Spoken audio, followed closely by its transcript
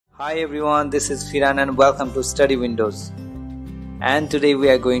Hi everyone, this is Firan and welcome to Study Windows. And today we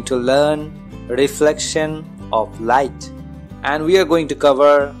are going to learn reflection of light. And we are going to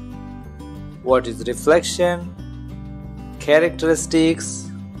cover what is reflection, characteristics,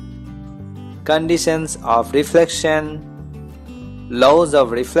 conditions of reflection, laws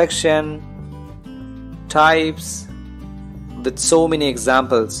of reflection, types, with so many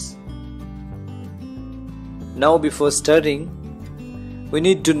examples. Now before studying, we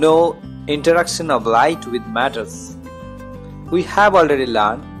need to know interaction of light with matters. We have already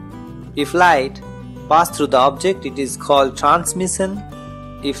learned if light passes through the object, it is called transmission.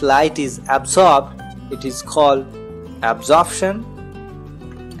 If light is absorbed, it is called absorption.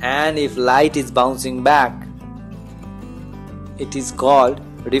 And if light is bouncing back, it is called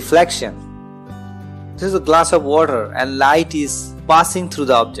reflection. This is a glass of water and light is passing through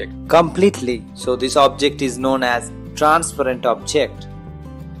the object completely. So this object is known as transparent object.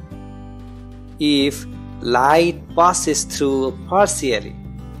 If light passes through partially,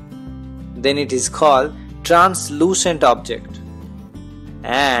 then it is called translucent object.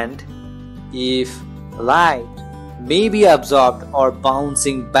 And if light may be absorbed or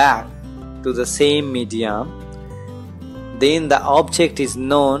bouncing back to the same medium, then the object is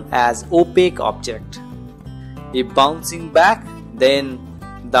known as opaque object. If bouncing back, then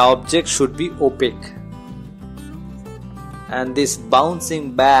the object should be opaque. And this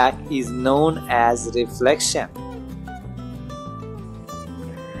bouncing back is known as reflection.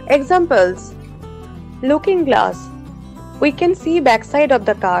 Examples: looking glass, we can see backside of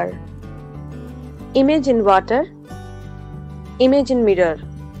the car. Image in water, image in mirror.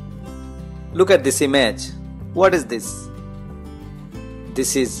 Look at this image. What is this?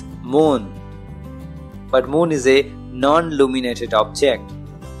 This is moon. But moon is a non-illuminated object.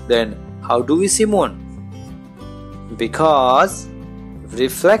 Then how do we see moon? Because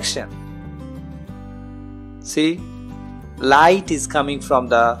reflection. See, light is coming from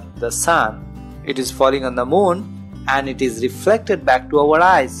the sun. It is falling on the moon and it is reflected back to our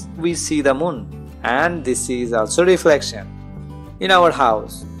eyes. We see the moon, and this is also reflection. In our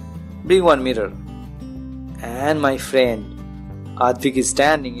house, bring one mirror, and my friend Advik is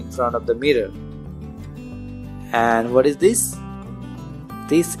standing in front of the mirror. And what is this?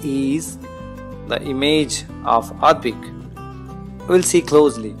 This is the image of Advik. We'll see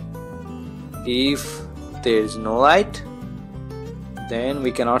closely. If there is no light, then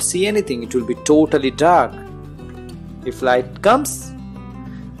we cannot see anything. It will be totally dark. If light comes,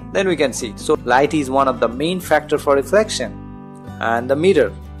 then we can see. So light is one of the main factor for reflection. And the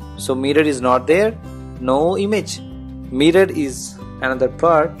mirror. So mirror is not there, no image. Mirror is another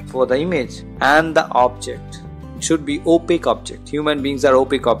part for the image. And the object. It should be opaque object. Human beings are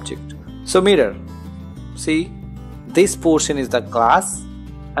opaque object. So mirror, see, this portion is the glass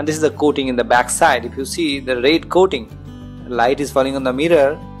and this is the coating in the back side. If you see the red coating, light is falling on the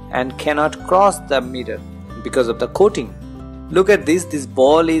mirror and cannot cross the mirror because of the coating. Look at this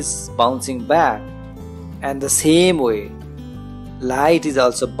ball is bouncing back, and the same way light is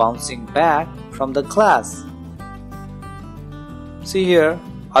also bouncing back from the glass. See here,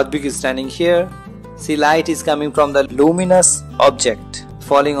 Advik is standing here. See, light is coming from the luminous object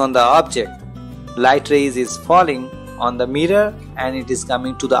falling on the object. Light rays is falling on the mirror and it is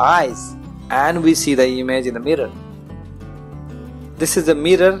coming to the eyes, and we see the image in the mirror. This is the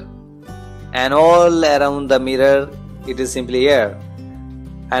mirror, and all around the mirror it is simply air,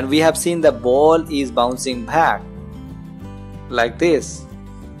 and we have seen the ball is bouncing back like this,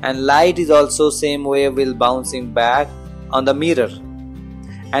 and light is also same way will bouncing back on the mirror,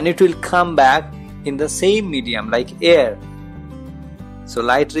 and it will come back in the same medium like air. So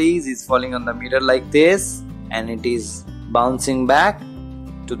light rays is falling on the mirror like this, and it is bouncing back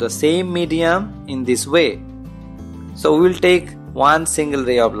to the same medium in this way. So we will take one single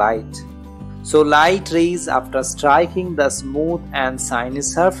ray of light. So light rays, after striking the smooth and shiny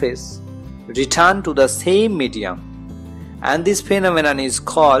surface, return to the same medium, and this phenomenon is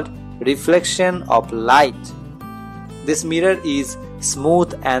called reflection of light. This mirror is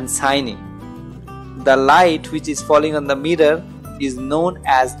smooth and shiny. The light which is falling on the mirror is known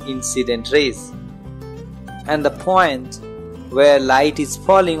as incident rays, and the point where light is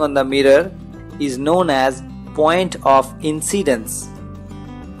falling on the mirror is known as point of incidence,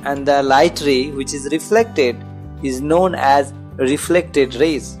 and the light ray which is reflected is known as reflected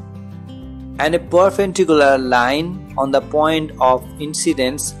rays, and a perpendicular line on the point of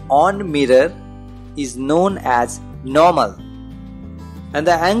incidence on mirror is known as normal, and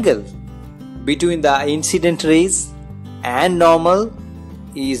the angle between the incident rays and normal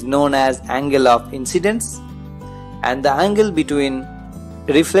is known as angle of incidence, and the angle between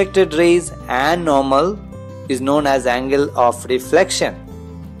reflected rays and normal is known as angle of reflection.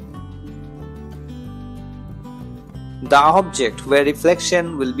 The object where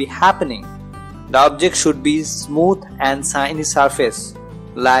reflection will be happening, the object should be smooth and shiny surface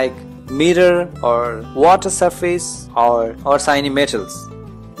like mirror or water surface or shiny metals.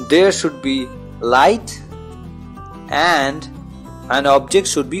 There should be light and an object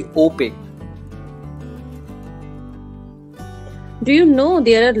should be opaque. Do you know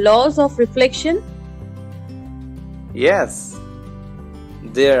there are laws of reflection? Yes,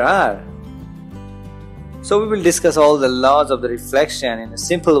 there are. So we will discuss all the laws of the reflection in a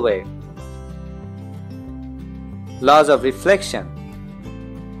simple way. Laws of reflection.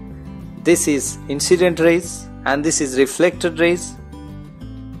 This is incident rays and this is reflected rays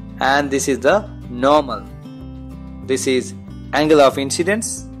and this is the normal. This is angle of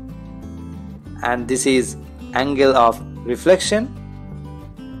incidence and this is angle of reflection.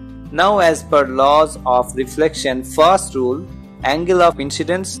 Now, as per laws of reflection, first rule, angle of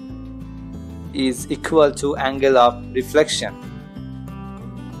incidence is equal to angle of reflection.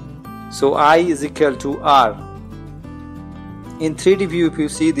 So I is equal to R. In 3D view, if you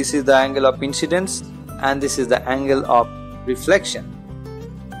see, this is the angle of incidence and this is the angle of reflection.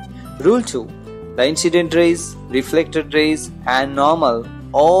 Rule 2. The incident rays, reflected rays and normal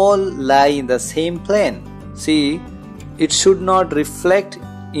all lie in the same plane. See, it should not reflect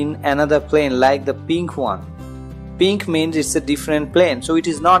in another plane like the pink one. Pink means it's a different plane, so it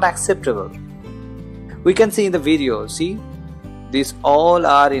is not acceptable. We can see in the video, see, these all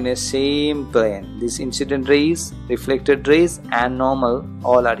are in a same plane. These incident rays, reflected rays and normal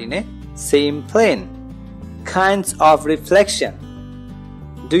all are in a same plane. Kinds of reflection.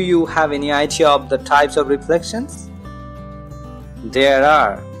 Do you have any idea of the types of reflections? There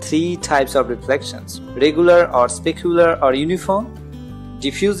are 3 types of reflections: regular or specular or uniform,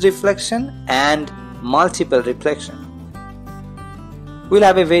 diffuse reflection and multiple reflection. We'll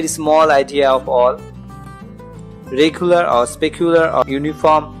have a very small idea of all. Regular or specular or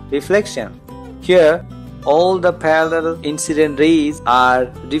uniform reflection. Here, all the parallel incident rays are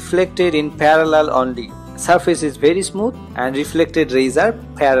reflected in parallel only. Surface is very smooth and reflected rays are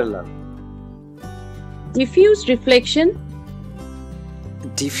parallel. Diffuse reflection.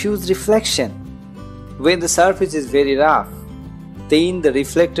 Diffuse reflection. When the surface is very rough, then the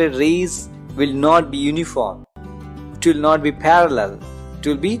reflected rays will not be uniform. It will not be parallel. It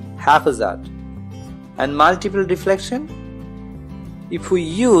will be haphazard. And multiple reflection. If we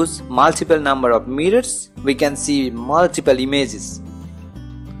use multiple number of mirrors, we can see multiple images.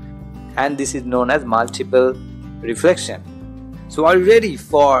 And this is known as multiple reflection. So are you ready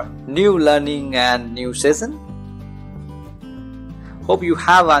for new learning and new session? Hope you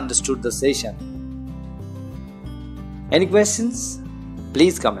have understood the session. Any questions?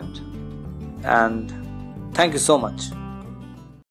 Please comment. And thank you so much.